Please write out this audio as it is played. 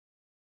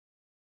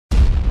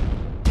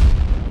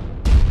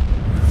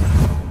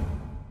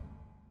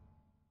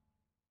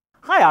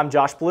Hi, I'm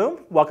Josh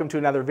Bloom. Welcome to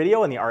another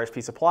video in the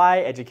RSP Supply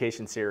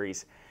Education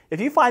Series.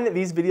 If you find that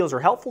these videos are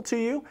helpful to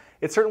you,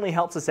 it certainly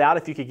helps us out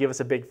if you could give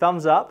us a big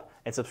thumbs up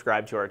and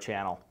subscribe to our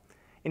channel.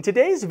 In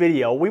today's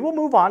video, we will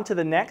move on to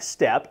the next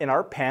step in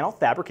our panel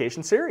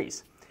fabrication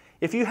series.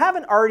 If you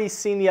haven't already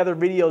seen the other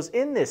videos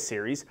in this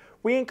series,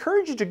 we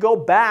encourage you to go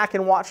back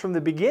and watch from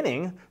the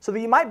beginning so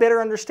that you might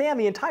better understand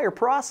the entire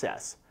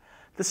process.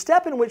 The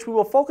step in which we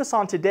will focus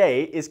on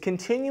today is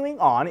continuing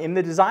on in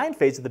the design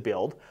phase of the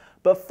build,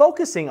 but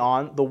focusing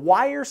on the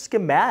wire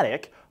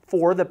schematic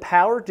for the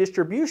power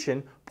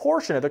distribution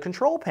portion of the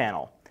control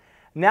panel.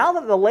 Now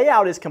that the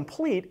layout is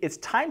complete, it's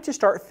time to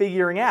start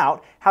figuring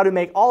out how to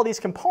make all these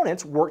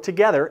components work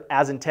together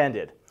as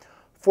intended.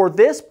 For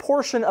this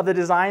portion of the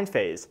design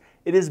phase,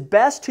 it is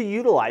best to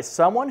utilize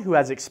someone who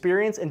has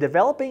experience in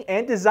developing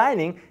and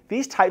designing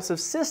these types of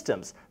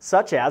systems,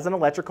 such as an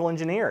electrical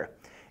engineer.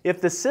 If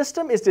the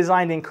system is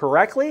designed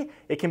incorrectly,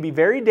 it can be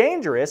very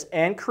dangerous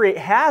and create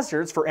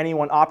hazards for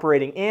anyone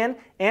operating in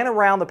and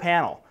around the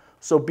panel.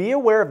 So be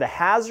aware of the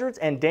hazards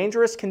and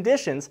dangerous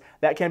conditions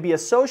that can be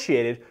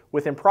associated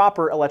with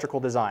improper electrical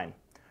design.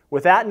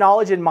 With that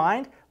knowledge in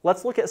mind,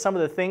 let's look at some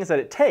of the things that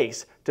it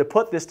takes to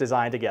put this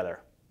design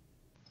together.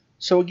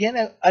 So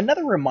again,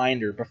 another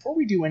reminder, before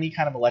we do any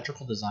kind of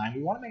electrical design,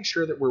 we want to make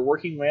sure that we're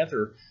working with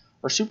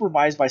or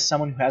supervised by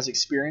someone who has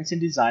experience in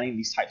designing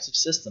these types of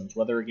systems,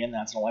 whether again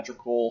that's an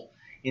electrical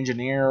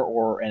engineer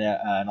or an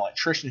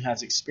electrician who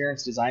has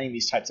experience designing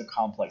these types of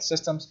complex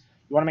systems.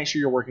 You want to make sure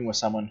you're working with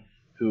someone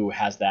who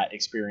has that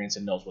experience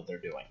and knows what they're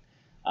doing.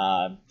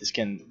 This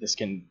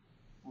can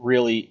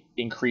really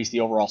increase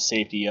the overall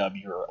safety of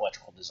your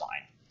electrical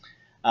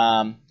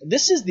design.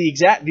 This is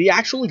the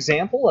actual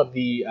example of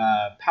the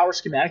power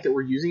schematic that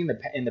we're using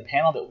in the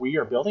panel that we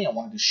are building. I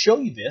wanted to show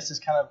you this as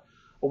kind of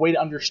a way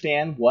to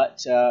understand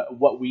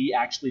what we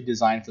actually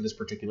designed for this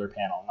particular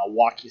panel. And I'll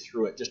walk you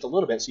through it just a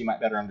little bit so you might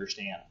better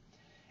understand.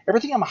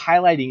 Everything I'm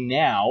highlighting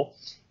now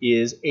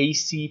is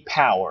AC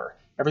power.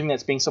 Everything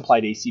that's being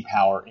supplied AC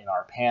power in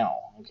our panel.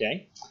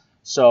 Okay.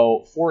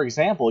 So for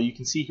example, you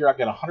can see here I've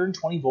got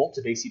 120 volts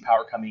of AC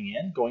power coming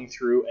in, going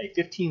through a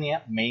 15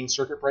 amp main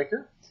circuit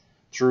breaker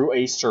through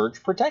a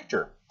surge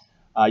protector.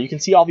 You can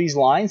see all these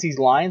lines. These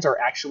lines are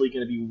actually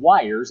going to be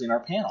wires in our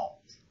panel.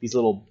 These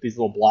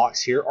little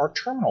blocks here are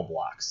terminal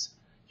blocks.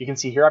 You can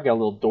see here I've got a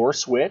little door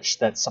switch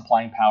that's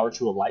supplying power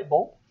to a light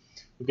bulb.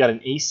 We've got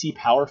an AC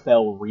power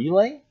fail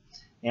relay,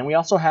 and we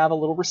also have a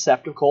little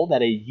receptacle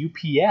that a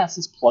UPS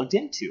is plugged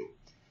into.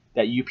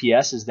 That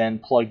UPS is then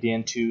plugged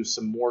into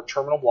some more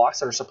terminal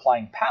blocks that are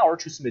supplying power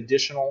to some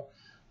additional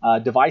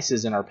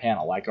devices in our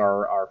panel, like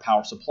our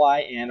power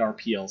supply and our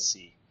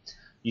PLC.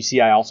 You see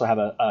I also have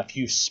a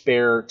few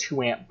spare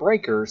 2 amp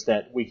breakers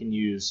that we can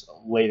use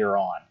later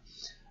on.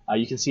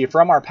 You can see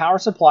from our power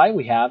supply,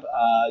 we have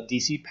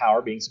DC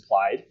power being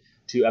supplied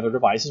to other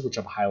devices, which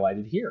I've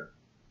highlighted here,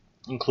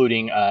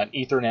 including an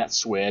Ethernet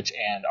switch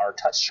and our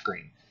touch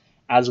screen,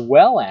 as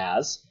well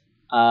as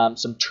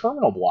some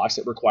terminal blocks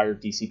that require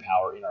DC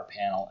power in our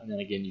panel. And then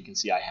again, you can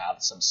see I have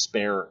some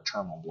spare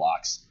terminal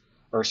blocks,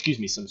 or excuse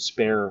me, some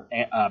spare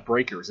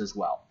breakers as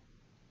well.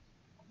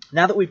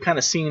 Now that we've kind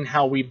of seen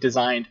how we've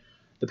designed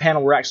the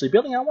panel we're actually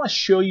building, I want to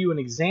show you an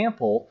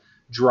example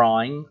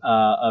drawing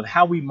of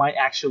how we might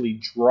actually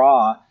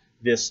draw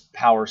this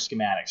power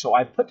schematic. So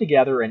I've put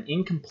together an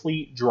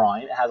incomplete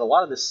drawing. It has a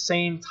lot of the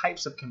same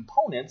types of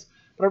components,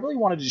 but I really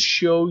wanted to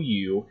show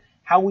you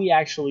how we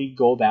actually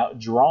go about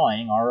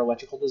drawing our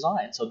electrical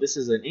design. So this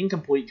is an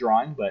incomplete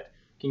drawing, but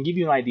can give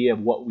you an idea of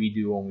what we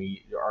do when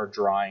we are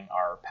drawing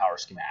our power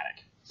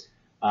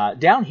schematic.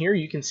 Down here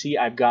you can see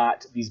I've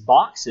got these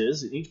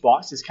boxes, and each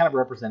box is kind of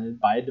represented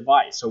by a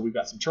device. So we've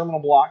got some terminal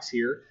blocks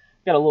here,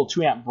 we've got a little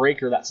 2 amp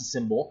breaker, that's a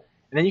symbol.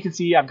 And then you can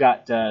see I've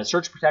got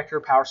surge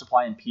protector, power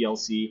supply, and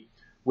PLC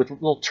with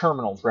little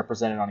terminals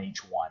represented on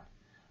each one.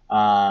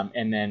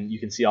 And then you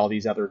can see all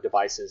these other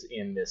devices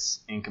in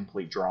this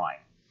incomplete drawing.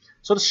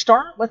 So to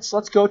start,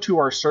 let's go to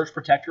our surge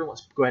protector.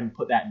 Let's go ahead and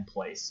put that in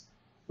place.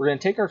 We're going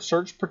to take our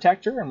surge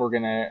protector and we're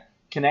going to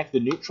connect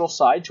the neutral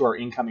side to our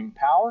incoming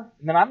power.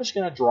 And then I'm just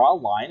going to draw a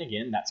line.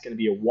 Again, that's going to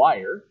be a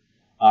wire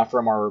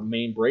from our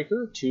main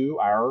breaker to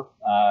our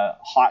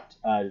hot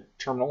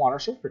terminal on our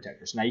surge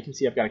protector. So now you can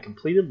see I've got a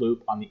completed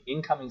loop on the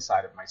incoming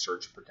side of my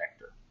surge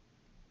protector.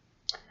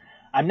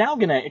 I'm now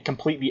going to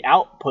complete the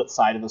output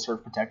side of the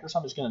surge protector. So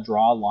I'm just going to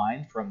draw a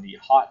line from the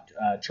hot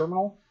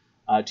terminal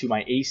to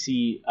my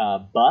AC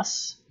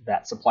bus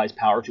that supplies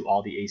power to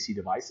all the AC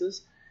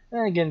devices. And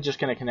then again, just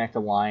going to connect a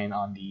line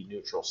on the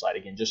neutral side.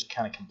 Again, just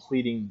kind of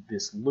completing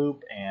this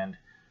loop and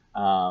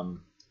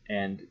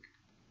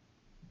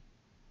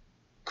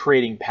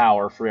creating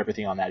power for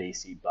everything on that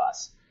AC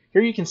bus.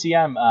 Here you can see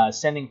I'm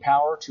sending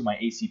power to my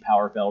AC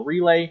power fail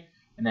relay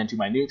and then to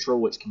my neutral,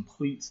 which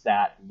completes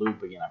that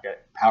loop. Again, I've got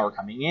power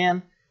coming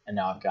in and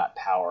now I've got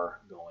power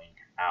going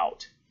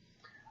out.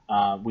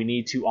 We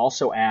need to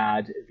also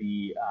add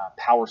the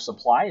power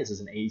supply. This is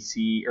an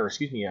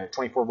a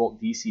 24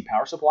 volt DC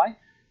power supply.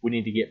 We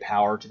need to get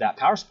power to that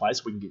power supply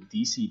so we can get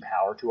DC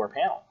power to our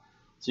panel.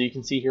 So you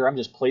can see here I'm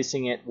just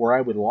placing it where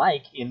I would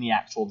like in the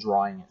actual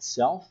drawing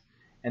itself.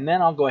 And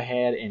then I'll go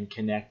ahead and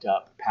connect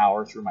up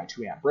power through my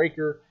 2-amp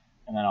breaker,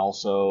 and then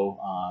also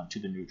to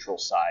the neutral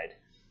side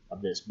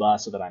of this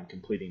bus so that I'm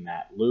completing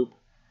that loop.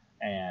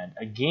 And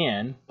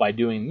again, by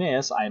doing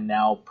this, I am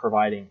now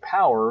providing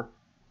power,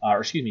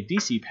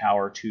 DC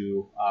power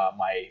to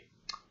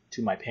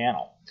my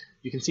panel.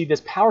 You can see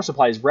this power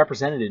supply is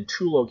represented in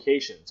 2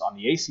 locations, on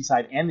the AC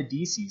side and the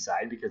DC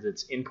side, because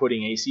it's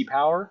inputting AC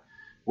power,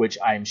 which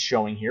I'm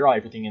showing here.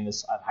 Everything in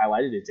this I've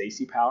highlighted, it's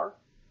AC power,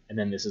 and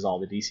then this is all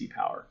the DC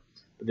power.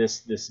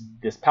 This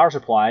power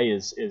supply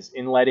is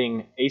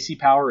inletting AC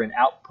power and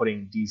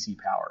outputting DC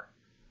power,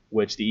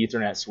 which the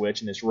Ethernet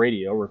switch and this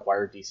radio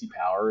require DC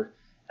power,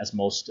 as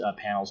most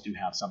panels do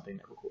have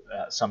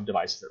some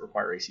devices that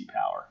require DC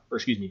power.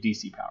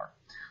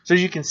 So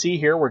as you can see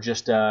here, we're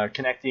just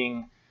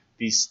connecting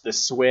the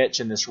switch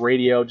and this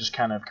radio, just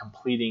kind of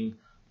completing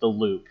the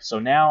loop. So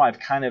now I've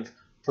kind of,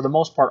 for the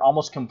most part,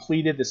 almost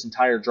completed this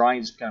entire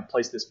drawing. Just kind of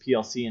place this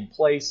PLC in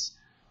place,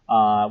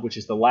 which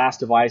is the last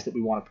device that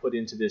we want to put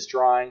into this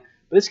drawing.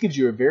 But this gives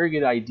you a very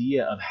good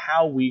idea of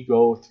how we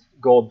go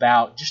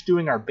about just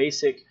doing our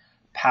basic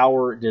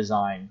power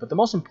design. But the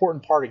most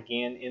important part,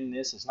 again, in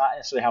this is not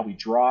necessarily how we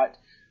draw it,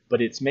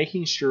 but it's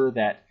making sure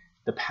that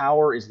the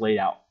power is laid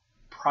out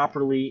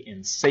properly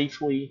and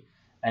safely.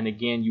 And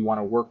again, you want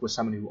to work with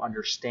someone who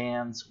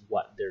understands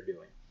what they're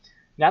doing.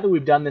 Now that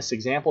we've done this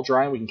example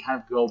drawing, we can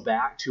kind of go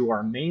back to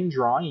our main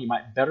drawing. You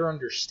might better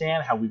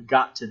understand how we've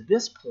got to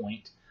this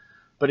point.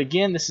 But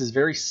again, this is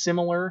very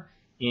similar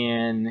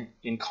in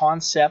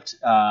concept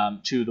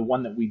to the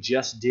one that we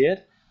just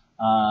did.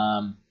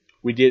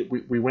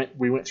 We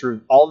went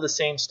through all the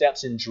same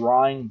steps in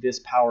drawing this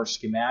power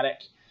schematic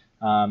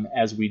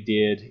as we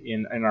did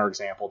in our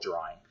example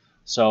drawing.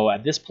 So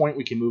at this point,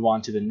 we can move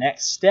on to the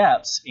next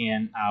steps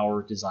in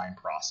our design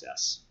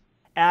process.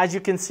 As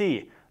you can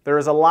see, there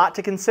is a lot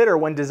to consider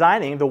when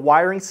designing the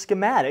wiring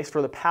schematics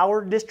for the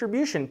power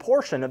distribution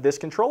portion of this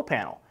control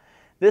panel.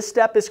 This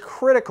step is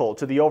critical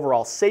to the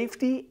overall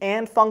safety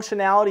and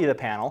functionality of the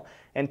panel,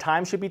 and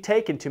time should be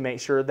taken to make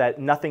sure that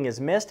nothing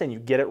is missed and you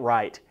get it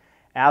right.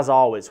 As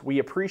always, we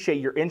appreciate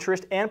your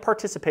interest and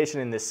participation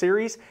in this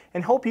series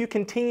and hope you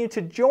continue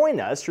to join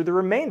us through the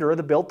remainder of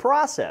the build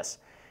process.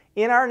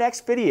 In our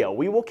next video,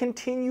 we will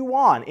continue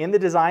on in the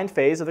design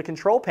phase of the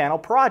control panel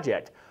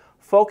project,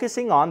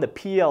 focusing on the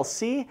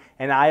PLC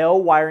and I/O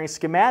wiring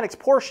schematics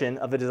portion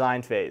of the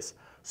design phase.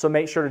 So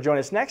make sure to join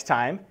us next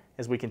time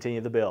as we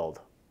continue the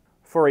build.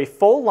 For a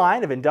full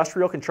line of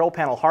industrial control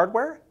panel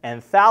hardware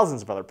and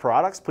thousands of other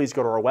products, please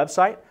go to our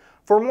website.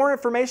 For more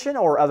information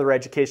or other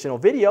educational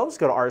videos,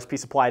 go to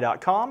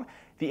rspsupply.com,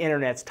 the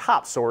internet's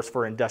top source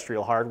for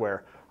industrial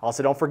hardware.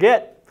 Also, don't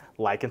forget,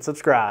 like and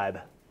subscribe.